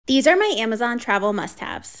These are my Amazon travel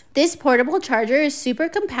must-haves. This portable charger is super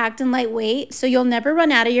compact and lightweight, so you'll never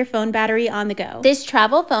run out of your phone battery on the go. This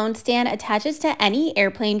travel phone stand attaches to any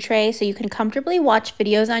airplane tray so you can comfortably watch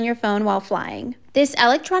videos on your phone while flying. This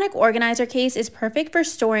electronic organizer case is perfect for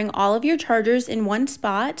storing all of your chargers in one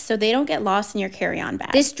spot so they don't get lost in your carry-on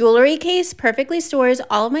bag. This jewelry case perfectly stores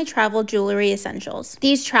all of my travel jewelry essentials.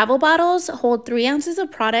 These travel bottles hold 3 ounces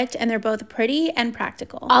of product and they're both pretty and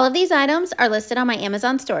practical. All of these items are listed on my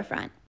Amazon storefront.